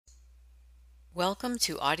Welcome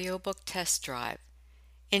to Audiobook Test Drive.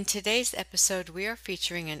 In today's episode, we are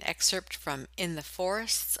featuring an excerpt from In the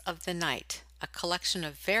Forests of the Night, a collection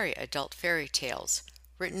of very adult fairy tales,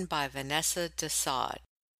 written by Vanessa de Sade.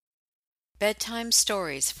 Bedtime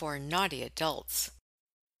stories for naughty adults.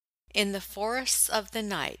 In the Forests of the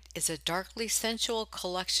Night is a darkly sensual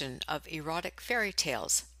collection of erotic fairy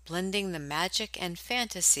tales, blending the magic and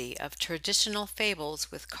fantasy of traditional fables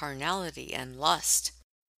with carnality and lust.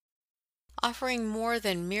 Offering more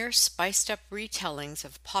than mere spiced-up retellings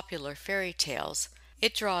of popular fairy tales,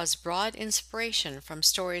 it draws broad inspiration from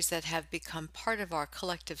stories that have become part of our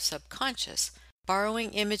collective subconscious,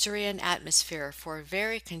 borrowing imagery and atmosphere for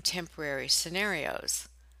very contemporary scenarios.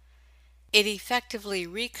 It effectively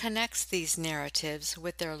reconnects these narratives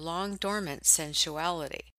with their long-dormant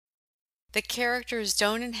sensuality. The characters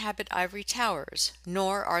don't inhabit ivory towers,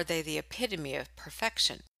 nor are they the epitome of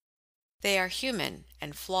perfection. They are human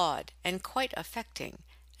and flawed and quite affecting,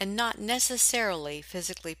 and not necessarily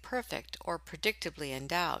physically perfect or predictably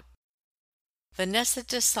endowed. Vanessa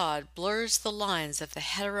de Sade blurs the lines of the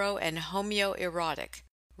hetero and homoerotic,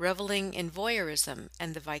 reveling in voyeurism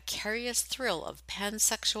and the vicarious thrill of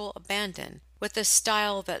pansexual abandon with a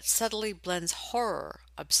style that subtly blends horror,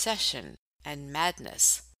 obsession, and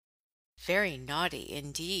madness. Very naughty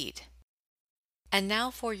indeed. And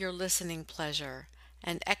now for your listening pleasure,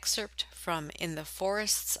 an excerpt from In the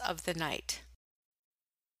Forests of the Night.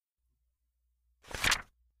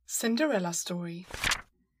 Cinderella Story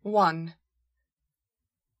 1.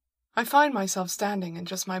 I find myself standing in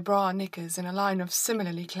just my bra and knickers in a line of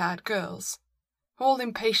similarly clad girls, all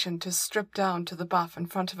impatient to strip down to the buff in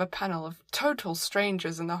front of a panel of total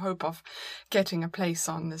strangers in the hope of getting a place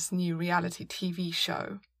on this new reality TV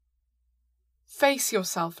show. Face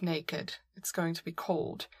Yourself Naked, it's going to be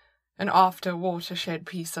called. An after-watershed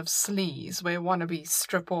piece of sleaze where wannabes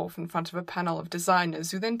strip off in front of a panel of designers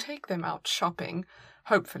who then take them out shopping,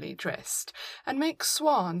 hopefully dressed, and make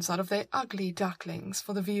swans out of their ugly ducklings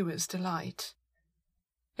for the viewer's delight.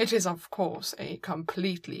 It is, of course, a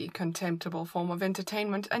completely contemptible form of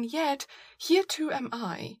entertainment, and yet here too am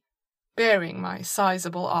I, bearing my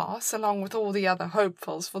sizable arse along with all the other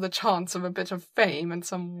hopefuls for the chance of a bit of fame and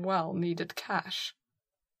some well-needed cash.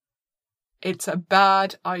 It's a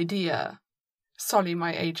bad idea, Solly,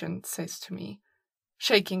 my agent, says to me,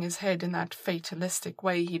 shaking his head in that fatalistic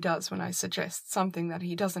way he does when I suggest something that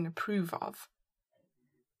he doesn't approve of.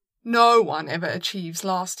 No one ever achieves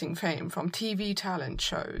lasting fame from TV talent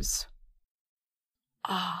shows.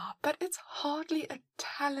 Ah, but it's hardly a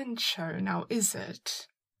talent show now, is it?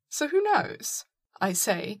 So who knows? I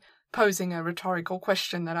say, posing a rhetorical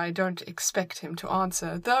question that I don't expect him to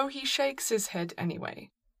answer, though he shakes his head anyway.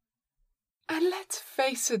 And let's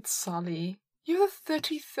face it, Solly, you're the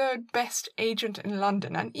 33rd best agent in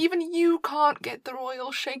London, and even you can't get the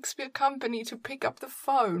Royal Shakespeare Company to pick up the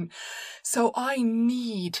phone, so I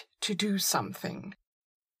need to do something.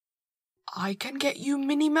 I can get you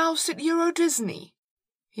Minnie Mouse at Euro Disney,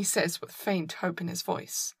 he says with faint hope in his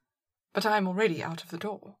voice, but I am already out of the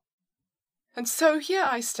door. And so here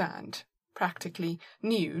I stand, practically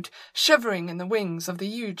nude, shivering in the wings of the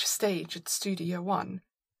huge stage at Studio One,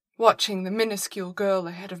 watching the minuscule girl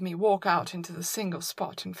ahead of me walk out into the single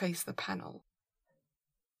spot and face the panel.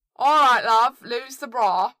 "All right, love, lose the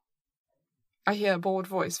bra," I hear a bored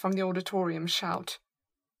voice from the auditorium shout,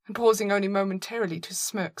 and pausing only momentarily to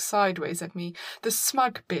smirk sideways at me, the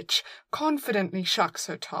smug bitch confidently shucks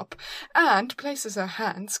her top and places her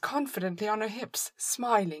hands confidently on her hips,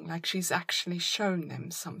 smiling like she's actually shown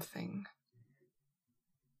them something.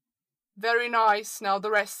 "Very nice, now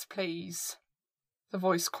the rest, please," the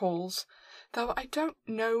voice calls, though I don't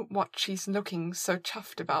know what she's looking so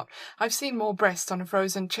chuffed about. I've seen more breast on a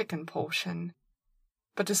frozen chicken portion.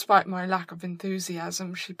 But despite my lack of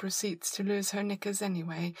enthusiasm, she proceeds to lose her knickers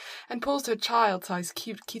anyway, and pulls her child-sized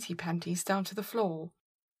cute kitty panties down to the floor.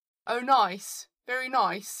 "Oh, nice, very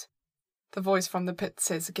nice," the voice from the pit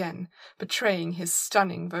says again, betraying his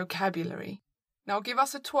stunning vocabulary. "Now give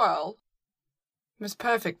us a twirl." Miss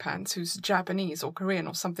Perfect Pants, who's Japanese or Korean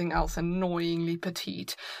or something else annoyingly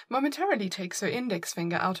petite, momentarily takes her index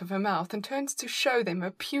finger out of her mouth and turns to show them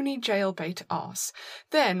her puny jailbait arse.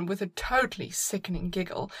 Then, with a totally sickening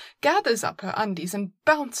giggle, gathers up her undies and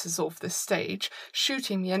bounces off the stage,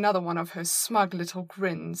 shooting me another one of her smug little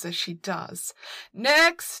grins as she does.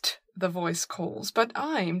 "Next!" the voice calls, but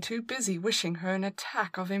I'm too busy wishing her an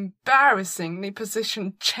attack of embarrassingly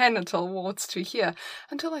positioned genital warts to hear,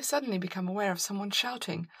 until I suddenly become aware of someone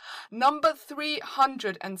shouting, "Number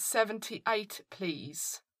 378,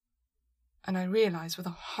 please." and I realise with a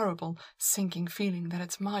horrible, sinking feeling that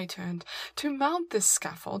it's my turn to mount this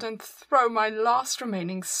scaffold and throw my last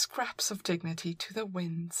remaining scraps of dignity to the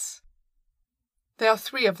winds. There are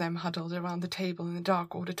 3 of them huddled around the table in the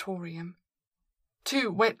dark auditorium.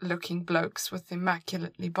 2 wet-looking blokes with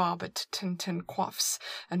immaculately barbed Tintin coifs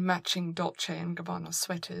and matching Dolce & Gabbana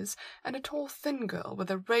sweaters, and a tall, thin girl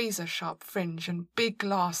with a razor-sharp fringe and big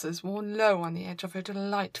glasses worn low on the edge of her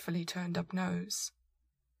delightfully turned-up nose.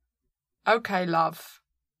 "Okay, love,"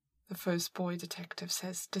 the first boy detective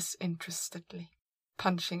says disinterestedly,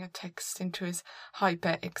 punching a text into his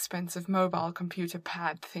hyper-expensive mobile computer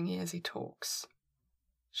pad thingy as he talks.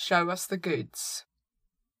 "Show us the goods."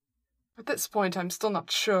 At this point, I'm still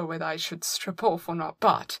not sure whether I should strip off or not,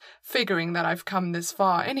 but figuring that I've come this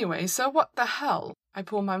far anyway, so what the hell? I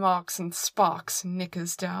pull my Marks and Sparks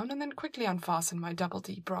knickers down and then quickly unfasten my double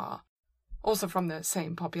D bra, also from the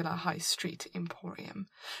same popular high street emporium,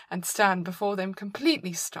 and stand before them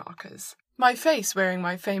completely starkers, my face wearing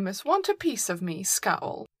my famous "want a piece of me"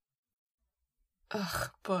 scowl.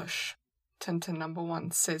 "Ugh, Bush," Tintin number 1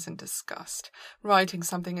 says in disgust, writing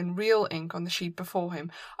something in real ink on the sheet before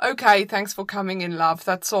him. "Okay, thanks for coming in, love,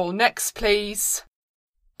 that's all. Next, please."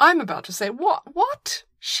 I'm about to say, what?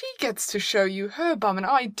 She gets to show you her bum and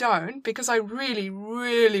I don't, because I really,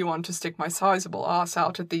 really want to stick my sizable ass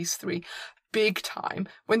out at these 3, big time,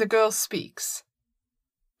 when the girl speaks.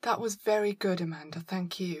 "That was very good, Amanda,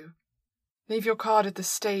 thank you. Leave your card at the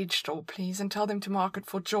stage door, please, and tell them to mark it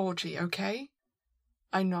for Georgie, okay?"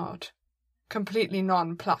 I nod, completely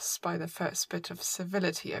nonplussed by the first bit of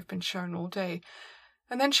civility I've been shown all day,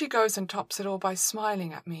 and then she goes and tops it all by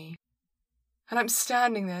smiling at me. And I'm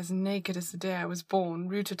standing there as naked as the day I was born,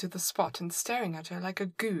 rooted to the spot and staring at her like a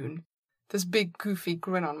goon, this big goofy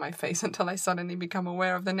grin on my face until I suddenly become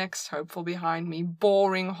aware of the next hopeful behind me,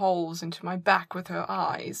 boring holes into my back with her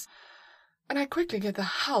eyes, and I quickly get the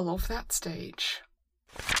hell off that stage.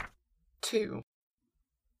 2.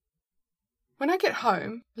 When I get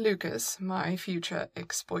home, Lucas, my future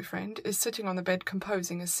ex-boyfriend, is sitting on the bed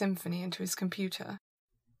composing a symphony into his computer.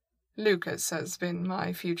 Lucas has been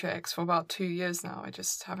my future ex for about 2 years now. I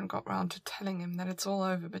just haven't got round to telling him that it's all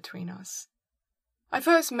over between us. I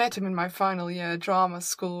first met him in my final year drama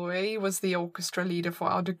school, where he was the orchestra leader for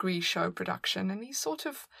our degree show production, and he sort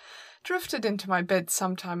of drifted into my bed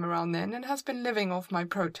sometime around then and has been living off my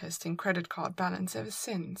protesting credit card balance ever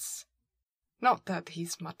since. Not that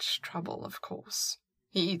he's much trouble, of course.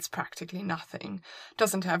 He eats practically nothing,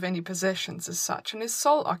 doesn't have any possessions as such, and his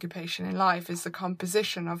sole occupation in life is the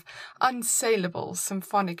composition of unsaleable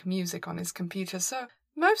symphonic music on his computer, so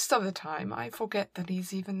most of the time I forget that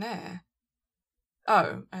he's even there.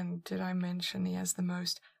 Oh, and did I mention he has the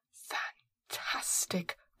most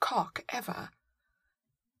fantastic cock ever?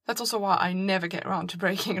 That's also why I never get round to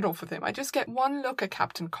breaking it off with him. I just get one look at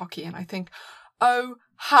Captain Cocky and I think, oh,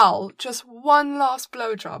 Hal, just one last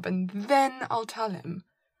blowjob and then I'll tell him.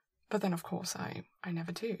 But then, of course, I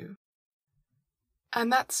never do.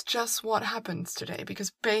 And that's just what happens today,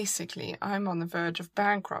 because basically I'm on the verge of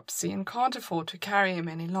bankruptcy and can't afford to carry him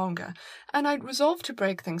any longer, and I'd resolved to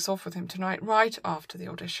break things off with him tonight right after the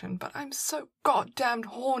audition, but I'm so goddamned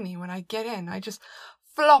horny when I get in. I just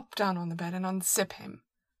flop down on the bed and unzip him,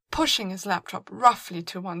 pushing his laptop roughly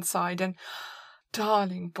to one side, and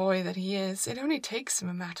darling boy that he is, it only takes him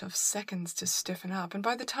a matter of seconds to stiffen up, and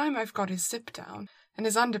by the time I've got his zip down and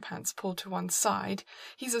his underpants pulled to one side,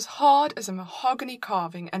 he's as hard as a mahogany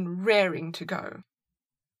carving and raring to go.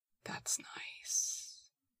 "That's nice,"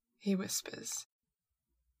 he whispers.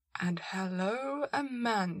 "And hello,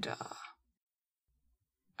 Amanda."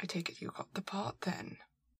 I take it you got the part then.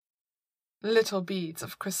 Little beads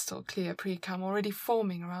of crystal clear pre-cum already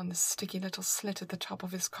forming around the sticky little slit at the top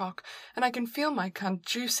of his cock, and I can feel my cunt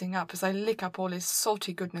juicing up as I lick up all his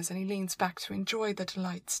salty goodness and he leans back to enjoy the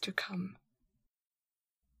delights to come.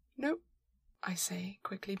 "Nope," I say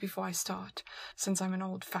quickly before I start, since I'm an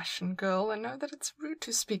old-fashioned girl and know that it's rude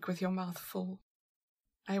to speak with your mouth full.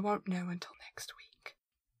 "I won't know until next week."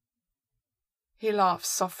 He laughs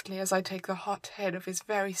softly as I take the hot head of his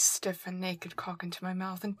very stiff and naked cock into my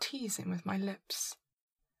mouth and tease him with my lips.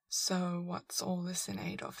 "So what's all this in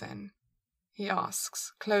aid of, then?" he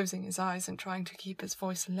asks, closing his eyes and trying to keep his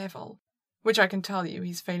voice level, which I can tell you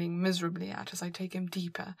he's failing miserably at as I take him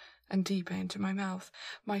deeper and deeper into my mouth,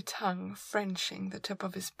 my tongue Frenching the tip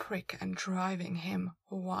of his prick and driving him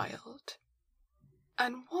wild.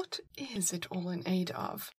 And what is it all in aid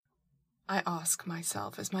of? I ask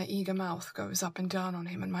myself as my eager mouth goes up and down on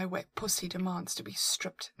him and my wet pussy demands to be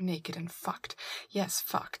stripped naked and fucked. Yes,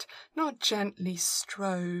 fucked. Not gently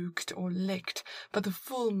stroked or licked, but the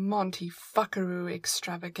full Monty fuckaroo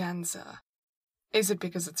extravaganza. Is it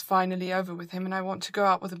because it's finally over with him and I want to go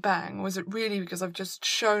out with a bang, or is it really because I've just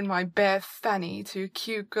shown my bare fanny to a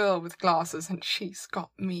cute girl with glasses and she's got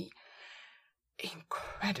me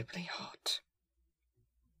incredibly hot?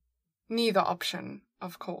 Neither option,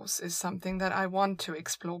 of course, is something that I want to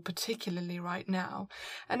explore particularly right now,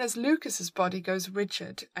 and as Lucas's body goes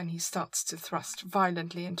rigid and he starts to thrust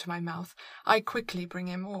violently into my mouth, I quickly bring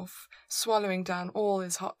him off, swallowing down all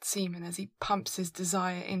his hot semen as he pumps his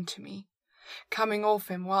desire into me, coming off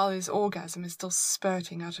him while his orgasm is still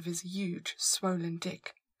spurting out of his huge, swollen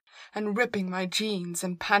dick. And ripping my jeans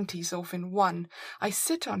and panties off in one, I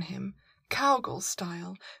sit on him, cowgirl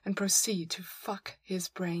style, and proceed to fuck his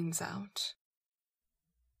brains out.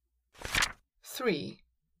 3.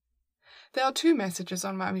 There are 2 messages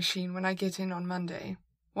on my machine when I get in on Monday.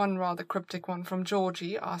 One rather cryptic one from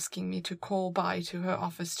Georgie asking me to call by to her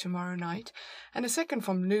office tomorrow night, and a second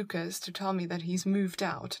from Lucas to tell me that he's moved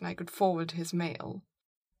out and I could forward his mail.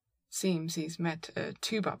 Seems he's met a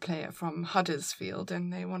tuba player from Huddersfield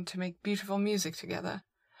and they want to make beautiful music together.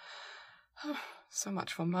 So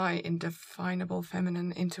much for my indefinable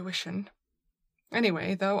feminine intuition.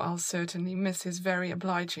 Anyway, though I'll certainly miss his very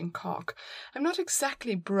obliging cock, I'm not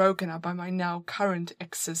exactly broken up by my now current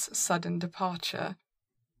ex's sudden departure.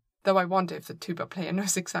 Though I wonder if the tuba player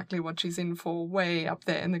knows exactly what she's in for way up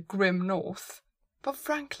there in the grim north. But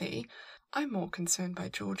frankly, I'm more concerned by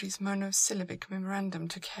Georgie's monosyllabic memorandum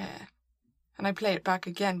to care. And I play it back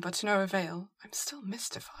again, but to no avail. I'm still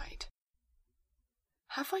mystified.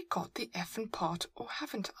 Have I got the effing part, or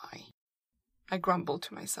haven't I? I grumble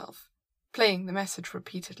to myself, playing the message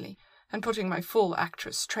repeatedly, and putting my full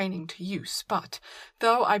actress training to use, but,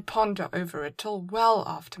 though I ponder over it till well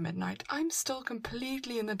after midnight, I'm still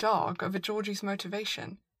completely in the dark over Georgie's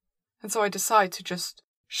motivation, and so I decide to just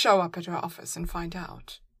show up at her office and find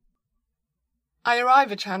out. I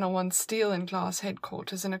arrive at Channel 1 Steel and Glass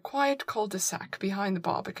headquarters in a quiet cul-de-sac behind the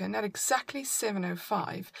Barbican at exactly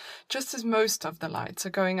 7:05, just as most of the lights are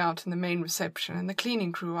going out in the main reception and the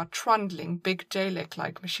cleaning crew are trundling big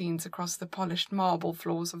Dalek-like machines across the polished marble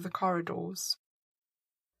floors of the corridors.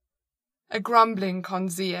 A grumbling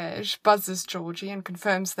concierge buzzes Georgie and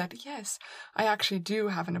confirms that, yes, I actually do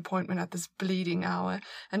have an appointment at this bleeding hour,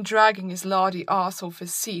 and dragging his lardy arse off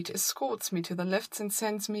his seat, escorts me to the lifts and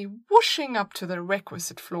sends me whooshing up to the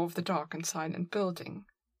requisite floor of the dark and silent building.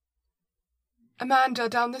 "Amanda,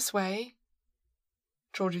 down this way."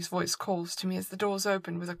 Georgie's voice calls to me as the doors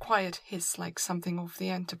open with a quiet hiss like something off the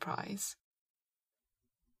Enterprise.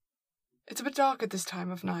 It's a bit dark at this time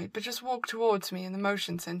of night, but just walk towards me and the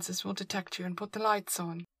motion sensors will detect you and put the lights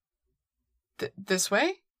on. This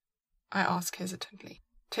way? I ask hesitantly,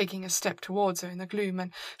 taking a step towards her in the gloom,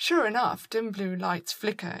 and sure enough, dim blue lights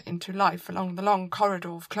flicker into life along the long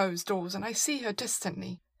corridor of closed doors, and I see her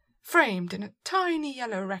distantly, framed in a tiny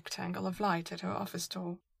yellow rectangle of light at her office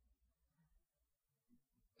door.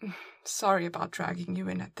 "Sorry about dragging you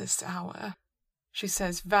in at this hour," she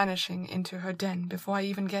says, vanishing into her den before I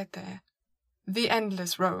even get there. The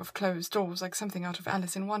endless row of closed doors like something out of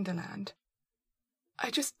Alice in Wonderland.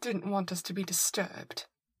 "I just didn't want us to be disturbed.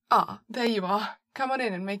 Ah, there you are. Come on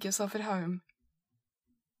in and make yourself at home."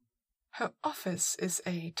 Her office is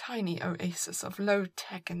a tiny oasis of low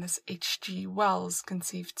tech in this H.G. Wells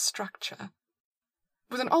conceived structure.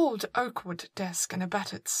 With an old oakwood desk and a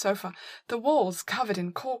battered sofa, the walls covered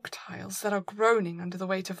in cork tiles that are groaning under the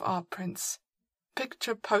weight of art prints.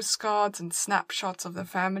 Picture postcards and snapshots of the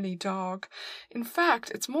family dog. In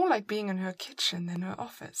fact, it's more like being in her kitchen than her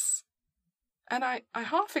office. And I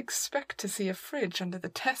half expect to see a fridge under the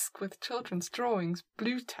desk with children's drawings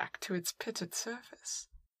blue-tacked to its pitted surface.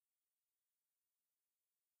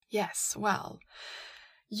 "Yes, well,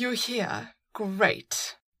 you're here.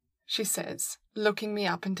 Great," she says, looking me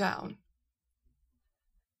up and down.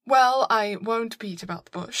 "Well, I won't beat about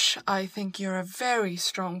the bush. I think you're a very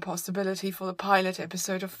strong possibility for the pilot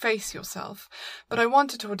episode of Face Yourself, but I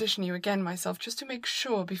wanted to audition you again myself just to make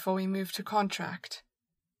sure before we move to contract.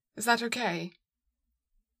 Is that okay?"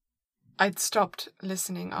 I'd stopped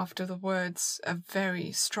listening after the words, "a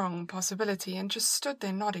very strong possibility," and just stood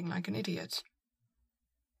there nodding like an idiot.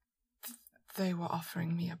 They were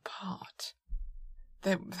offering me a part.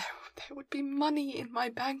 There would be money in my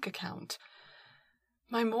bank account.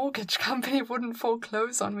 My mortgage company wouldn't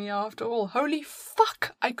foreclose on me after all. Holy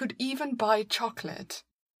fuck, I could even buy chocolate.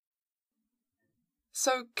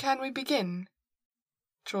 "So can we begin?"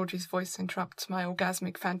 Georgie's voice interrupts my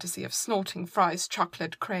orgasmic fantasy of snorting fries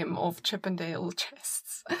chocolate creme off Chippendale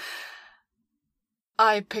chests.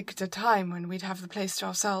 I picked a time when we'd have the place to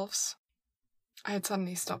ourselves. I had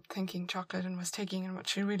suddenly stopped thinking chocolate and was taking in what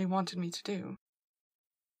she really wanted me to do.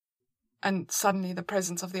 and suddenly the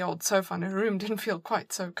presence of the old sofa in her room didn't feel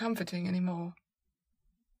quite so comforting anymore.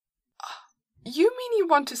 You mean you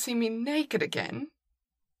want to see me naked again?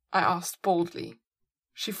 I asked boldly.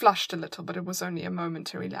 She flushed a little, but it was only a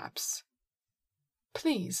momentary lapse.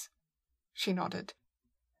 Please, she nodded.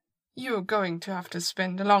 You're going to have to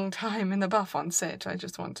spend a long time in the bath on set. I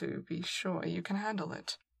just want to be sure you can handle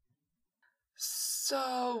it.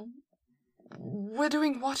 So, we're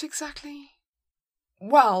doing what exactly?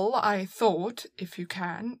 Well, I thought, if you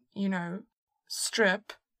can,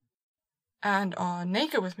 strip and are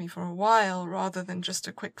naked with me for a while rather than just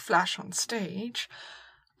a quick flash on stage,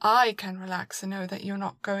 I can relax and know that you're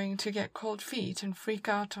not going to get cold feet and freak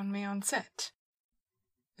out on me on set.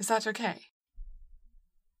 Is that okay?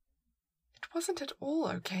 It wasn't at all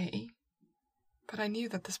okay, but I knew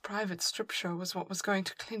that this private strip show was what was going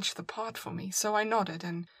to clinch the part for me, so I nodded,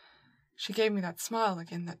 and she gave me that smile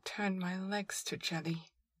again that turned my legs to jelly.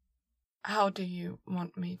 How do you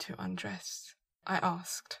want me to undress? I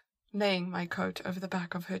asked, laying my coat over the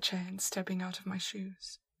back of her chair and stepping out of my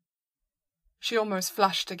shoes. She almost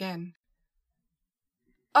flushed again.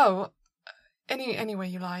 Oh, any way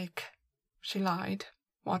you like, she lied,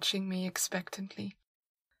 watching me expectantly.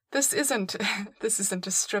 This isn't a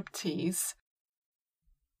striptease.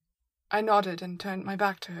 I nodded and turned my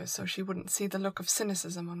back to her so she wouldn't see the look of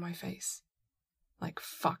cynicism on my face. Like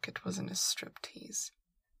fuck, it wasn't a striptease.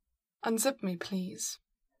 Unzip me, please,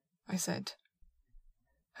 I said.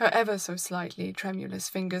 Her ever so slightly tremulous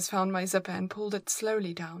fingers found my zipper and pulled it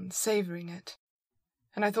slowly down, savouring it,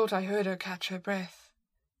 and I thought I heard her catch her breath,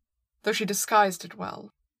 though she disguised it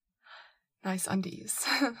well. Nice undies,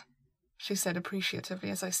 she said appreciatively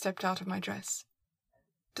as I stepped out of my dress.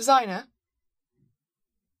 Designer?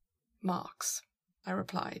 Marks, I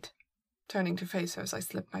replied, turning to face her as I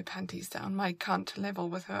slipped my panties down, my cunt level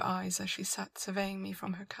with her eyes as she sat surveying me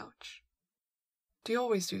from her couch. Do you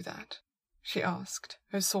always do that? She asked,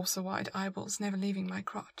 her saucer-wide eyeballs never leaving my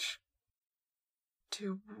crotch.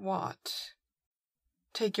 Do what?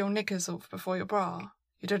 Take your knickers off before your bra.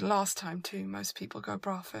 You did last time too. Most people go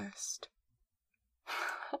bra first.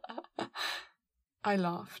 I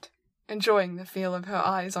laughed, enjoying the feel of her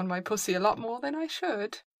eyes on my pussy a lot more than I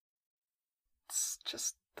should. It's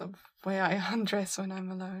just the way I undress when I'm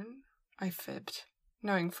alone, I fibbed,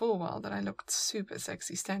 knowing full well that I looked super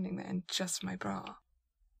sexy standing there in just my bra.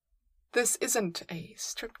 This isn't a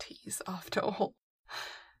striptease, after all.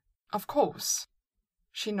 Of course.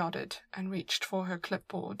 She nodded and reached for her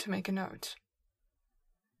clipboard to make a note.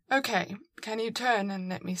 Okay, can you turn and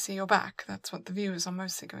let me see your back? That's what the viewers are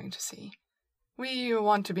mostly going to see. We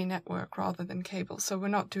want to be network rather than cable, so we're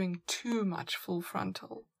not doing too much full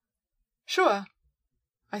frontal. Sure,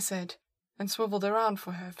 I said, and swiveled around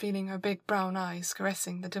for her, feeling her big brown eyes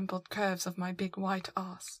caressing the dimpled curves of my big white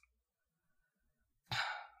arse.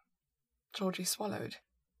 Georgie swallowed.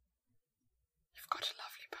 You've got a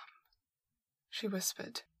lovely bum, she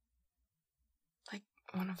whispered, like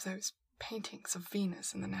one of those paintings of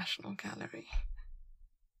Venus in the National Gallery.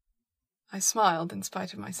 I smiled in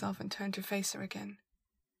spite of myself and turned to face her again.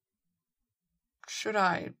 Should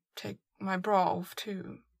I take my bra off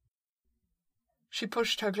too? She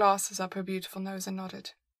pushed her glasses up her beautiful nose and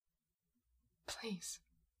nodded. Please,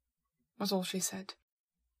 was all she said.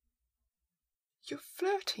 You're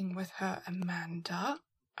flirting with her, Amanda,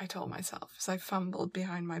 I told myself as I fumbled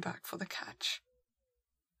behind my back for the catch.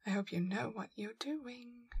 I hope you know what you're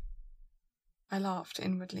doing. I laughed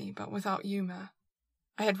inwardly, but without humour.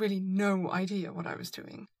 I had really no idea what I was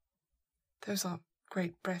doing. Those are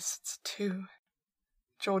great breasts, too,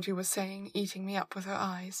 Georgie was saying, eating me up with her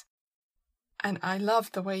eyes. And I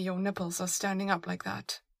love the way your nipples are standing up like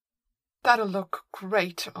that. That'll look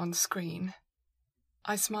great on screen.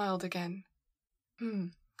 I smiled again.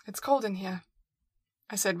 It's cold in here,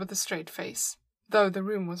 I said with a straight face, though the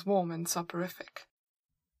room was warm and soporific.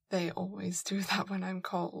 They always do that when I'm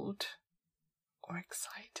cold. Or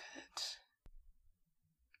excited.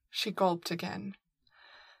 She gulped again.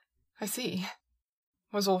 I see,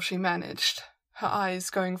 was all she managed, her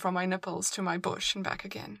eyes going from my nipples to my bush and back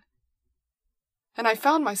again. And I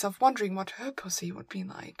found myself wondering what her pussy would be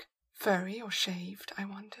like. Furry or shaved, I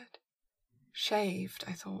wondered. Shaved,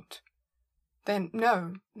 I thought. Then,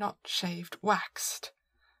 no, not shaved, waxed.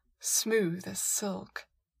 Smooth as silk.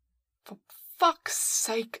 For fuck's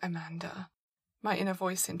sake, Amanda, my inner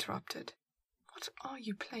voice interrupted. What are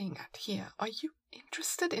you playing at here? Are you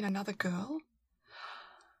interested in another girl?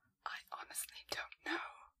 I honestly don't know,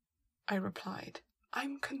 I replied.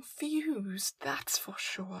 I'm confused, that's for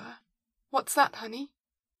sure. What's that, honey?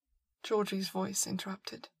 Georgie's voice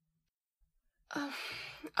interrupted.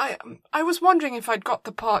 I was wondering if I'd got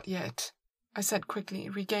the part yet. I said quickly,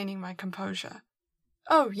 regaining my composure.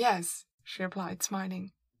 "Oh, yes," she replied,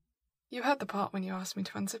 smiling. "You heard the part when you asked me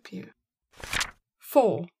to unzip you."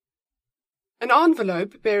 4. An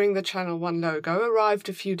envelope bearing the Channel One logo arrived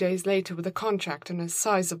a few days later with a contract and a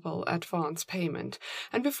sizable advance payment,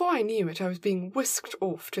 and before I knew it I was being whisked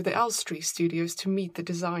off to the Elstree studios to meet the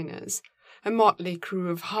designers, a motley crew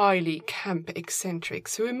of highly camp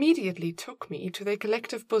eccentrics who immediately took me to their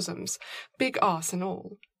collective bosoms, big arse and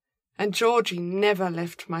all, and Georgie never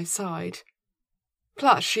left my side.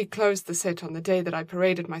 Plus, she closed the set on the day that I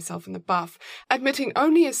paraded myself in the buff, admitting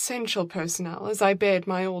only essential personnel as I bared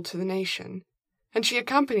my all to the nation. And she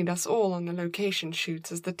accompanied us all on the location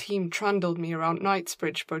shoots as the team trundled me around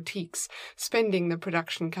Knightsbridge boutiques, spending the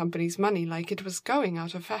production company's money like it was going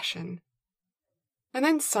out of fashion. And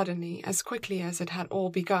then suddenly, as quickly as it had all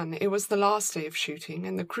begun, it was the last day of shooting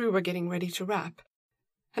and the crew were getting ready to wrap,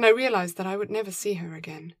 and I realized that I would never see her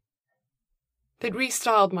again. They'd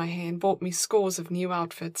restyled my hair and bought me scores of new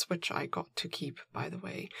outfits, which I got to keep, by the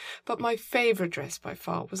way, but my favourite dress by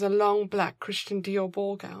far was a long black Christian Dior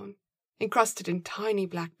ball gown, encrusted in tiny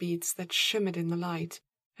black beads that shimmered in the light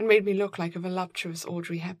and made me look like a voluptuous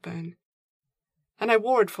Audrey Hepburn. And I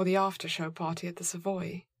wore it for the after-show party at the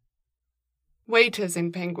Savoy. Waiters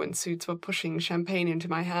in penguin suits were pushing champagne into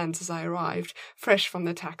my hands as I arrived, fresh from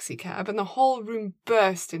the taxicab, and the whole room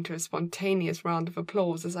burst into a spontaneous round of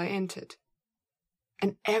applause as I entered.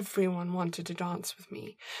 And everyone wanted to dance with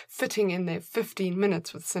me, fitting in their 15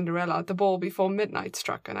 minutes with Cinderella at the ball before midnight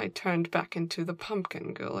struck, and I turned back into the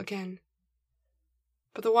pumpkin girl again.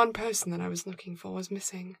 But the one person that I was looking for was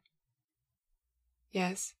missing.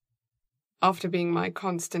 Yes, after being my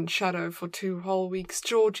constant shadow for 2 whole weeks,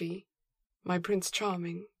 Georgie, my Prince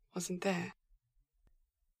Charming, wasn't there.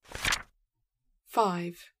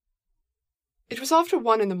 5. It was after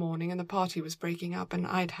 1 in the morning and the party was breaking up, and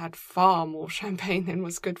I'd had far more champagne than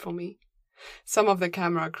was good for me. Some of the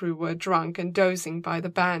camera crew were drunk and dozing by the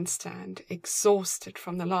bandstand, exhausted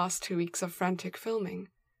from the last 2 weeks of frantic filming,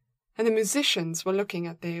 and the musicians were looking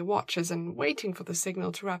at their watches and waiting for the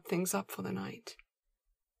signal to wrap things up for the night.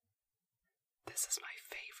 "This is my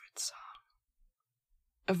favourite song,"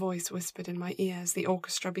 a voice whispered in my ear as the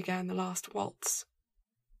orchestra began the last waltz,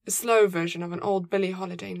 a slow version of an old Billie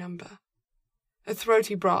Holiday number, a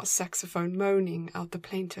throaty brass saxophone moaning out the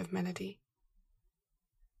plaintive melody.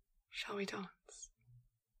 "Shall we dance?"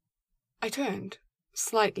 I turned,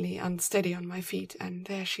 slightly unsteady on my feet, and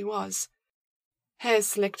there she was, hair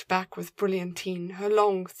slicked back with brilliantine, her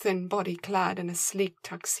long, thin body clad in a sleek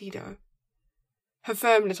tuxedo, her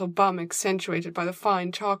firm little bum accentuated by the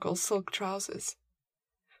fine charcoal silk trousers,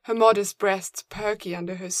 her modest breasts perky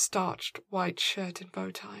under her starched white shirt and bow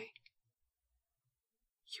tie.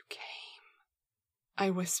 "You came,"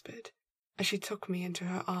 I whispered, as she took me into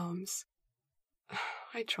her arms.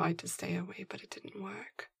 I tried to stay away, but it didn't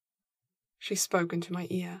work. She spoke into my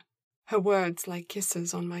ear, her words like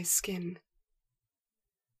kisses on my skin.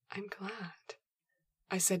 "I'm glad,"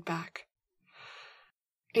 I said back,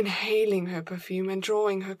 inhaling her perfume and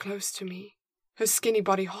drawing her close to me, her skinny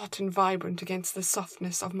body hot and vibrant against the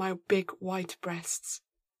softness of my big white breasts,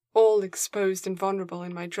 all exposed and vulnerable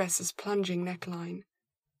in my dress's plunging neckline.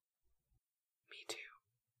 "Me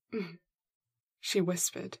too," she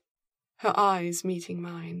whispered, her eyes meeting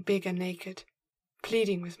mine, big and naked,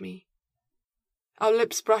 pleading with me, our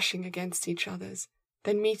lips brushing against each other's,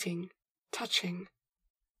 then meeting, touching,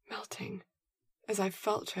 melting, as I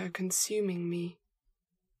felt her consuming me.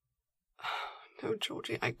 "Oh, no,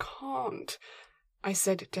 Georgie, I can't," I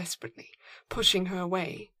said desperately, pushing her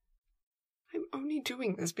away. "I'm only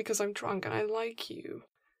doing this because I'm drunk and I like you.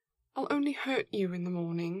 I'll only hurt you in the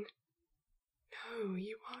morning." "No,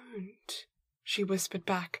 you won't," she whispered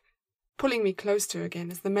back, pulling me close to her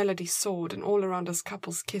again as the melody soared and all around us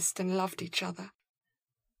couples kissed and loved each other.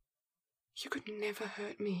 "You could never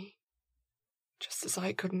hurt me, just as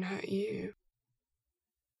I couldn't hurt you."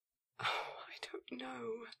 "Oh, I don't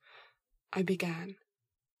know," I began.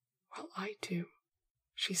 "Well, I do,"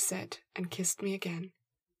 she said, and kissed me again,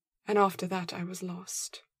 and after that I was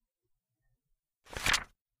lost.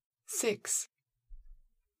 6.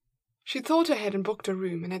 She thought ahead and booked a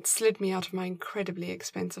room and had slid me out of my incredibly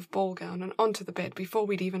expensive ball gown and onto the bed before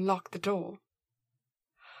we'd even locked the door.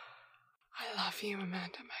 "I love you,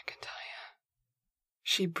 Amanda McIntyre,"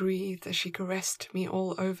 she breathed as she caressed me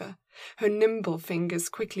all over, her nimble fingers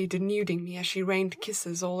quickly denuding me as she rained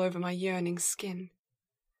kisses all over my yearning skin.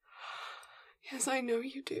 "Yes, I know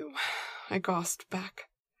you do," I gasped back,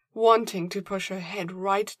 wanting to push her head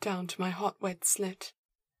right down to my hot, wet slit.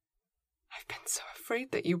 "I've been so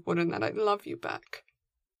afraid that you wouldn't, that I'd love you back."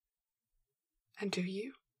 "And do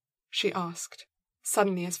you?" she asked,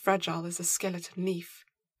 suddenly as fragile as a skeleton leaf,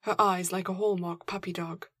 her eyes like a hallmark puppy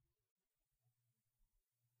dog.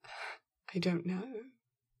 I don't know,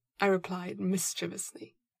 I replied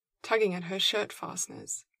mischievously, tugging at her shirt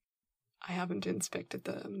fasteners. I haven't inspected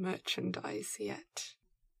the merchandise yet.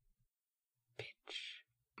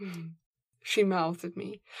 Bitch. She mouthed at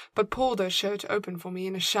me, but pulled her shirt open for me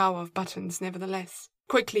in a shower of buttons nevertheless,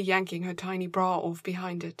 quickly yanking her tiny bra off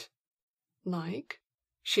behind it. Like?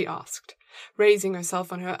 She asked, raising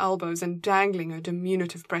herself on her elbows and dangling her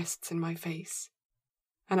diminutive breasts in my face.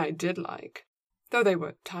 And I did like, though they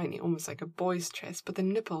were tiny, almost like a boy's chest, but the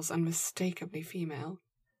nipples unmistakably female,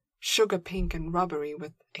 sugar pink and rubbery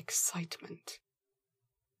with excitement.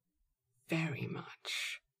 Very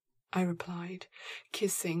much, I replied,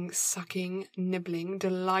 kissing, sucking, nibbling,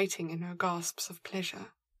 delighting in her gasps of pleasure.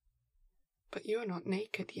 But you're not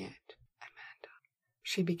naked yet, Amanda,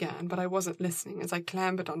 she began, but I wasn't listening as I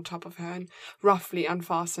clambered on top of her and roughly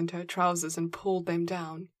unfastened her trousers and pulled them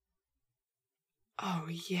down. Oh,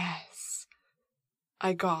 yes,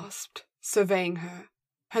 I gasped, surveying her.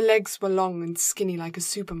 Her legs were long and skinny like a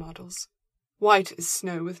supermodel's, white as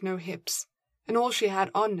snow with no hips, and all she had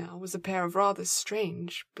on now was a pair of rather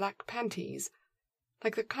strange black panties,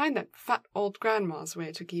 like the kind that fat old grandmas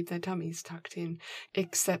wear to keep their tummies tucked in,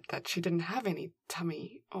 except that she didn't have any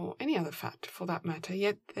tummy, or any other fat for that matter,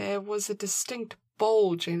 yet there was a distinct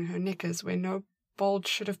bulge in her knickers where no bulge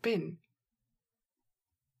should have been.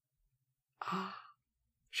 Ah,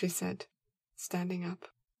 she said, standing up.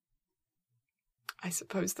 I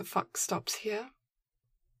suppose the fuck stops here?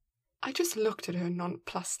 I just looked at her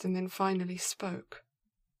nonplussed and then finally spoke.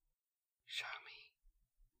 Show me,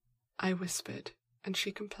 I whispered, and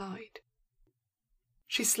she complied.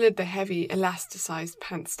 She slid the heavy, elasticized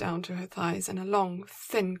pants down to her thighs, and a long,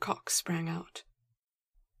 thin cock sprang out.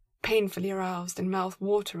 Painfully aroused and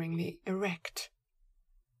mouth-wateringly erect.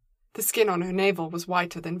 The skin on her navel was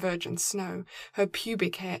whiter than virgin snow, her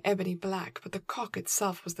pubic hair ebony black, but the cock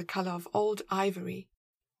itself was the colour of old ivory,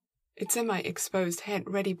 its semi-exposed head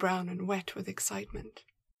reddy brown and wet with excitement.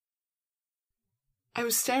 I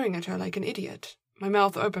was staring at her like an idiot, my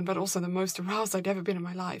mouth open but also the most aroused I'd ever been in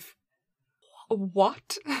my life.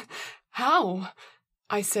 What? How?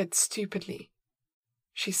 I said stupidly.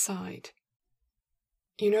 She sighed.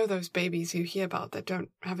 You know those babies you hear about that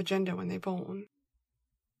don't have a gender when they're born?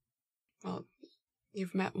 Well,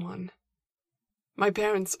 you've met one. My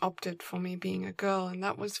parents opted for me being a girl, and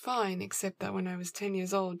that was fine, except that when I was 10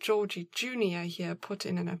 years old, Georgie Jr. here put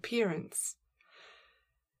in an appearance.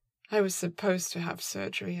 I was supposed to have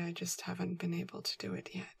surgery, I just haven't been able to do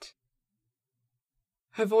it yet.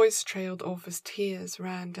 Her voice trailed off as tears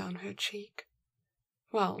ran down her cheek.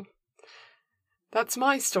 Well, that's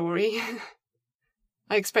my story.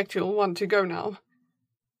 I expect you'll want to go now.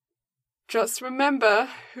 Just remember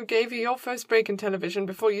who gave you your first break in television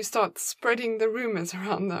before you start spreading the rumors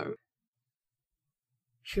around, though.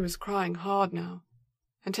 She was crying hard now,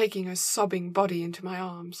 and taking her sobbing body into my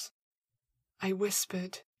arms. I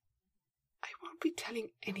whispered, I won't be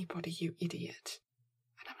telling anybody, you idiot.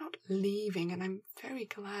 And I'm not leaving, and I'm very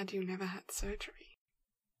glad you never had surgery.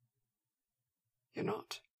 You're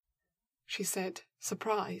not, she said,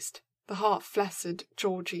 surprised. The half-flaccid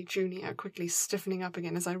Georgie Jr. quickly stiffening up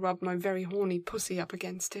again as I rubbed my very horny pussy up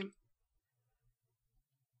against him.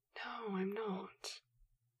 No, I'm not,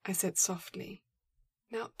 I said softly.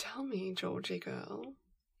 Now tell me, Georgie girl,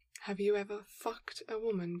 have you ever fucked a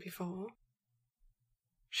woman before?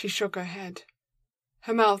 She shook her head,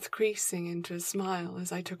 her mouth creasing into a smile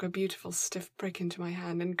as I took a beautiful stiff prick into my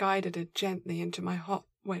hand and guided it gently into my hot,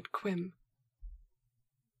 wet quim.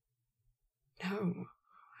 No.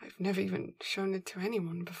 I've never even shown it to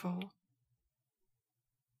anyone before.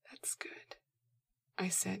 That's good, I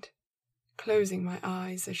said, closing my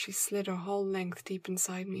eyes as she slid her whole length deep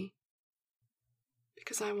inside me.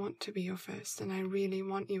 Because I want to be your first, and I really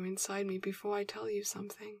want you inside me before I tell you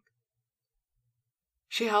something.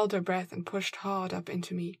 She held her breath and pushed hard up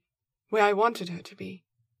into me, where I wanted her to be,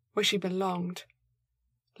 where she belonged.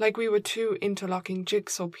 Like we were two interlocking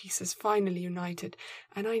jigsaw pieces finally united,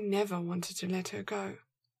 and I never wanted to let her go.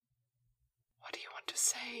 What do you want to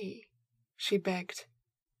say? She begged.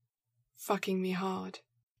 Fucking me hard.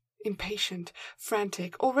 Impatient,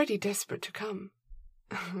 frantic, already desperate to come.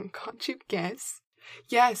 Can't you guess?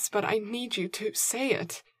 Yes, but I need you to say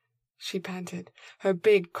it, she panted, her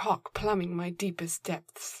big cock plumbing my deepest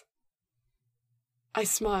depths. I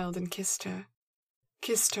smiled and kissed her.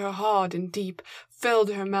 kissed her hard and deep,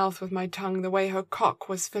 filled her mouth with my tongue the way her cock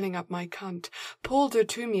was filling up my cunt, pulled her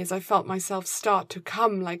to me as I felt myself start to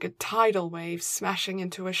come like a tidal wave smashing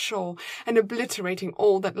into a shore and obliterating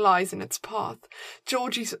all that lies in its path,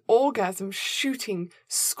 Georgie's orgasm shooting,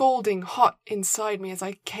 scalding hot inside me as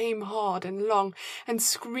I came hard and long and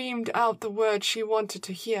screamed out the words she wanted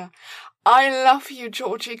to hear. I love you,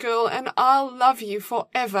 Georgie girl, and I'll love you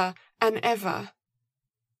forever and ever.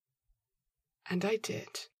 And I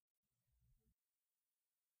did.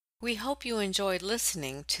 We hope you enjoyed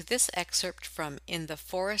listening to this excerpt from In the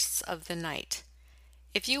Forests of the Night.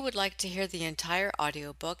 If you would like to hear the entire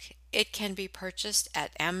audiobook, it can be purchased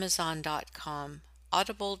at Amazon.com,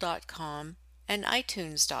 Audible.com, and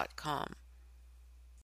iTunes.com.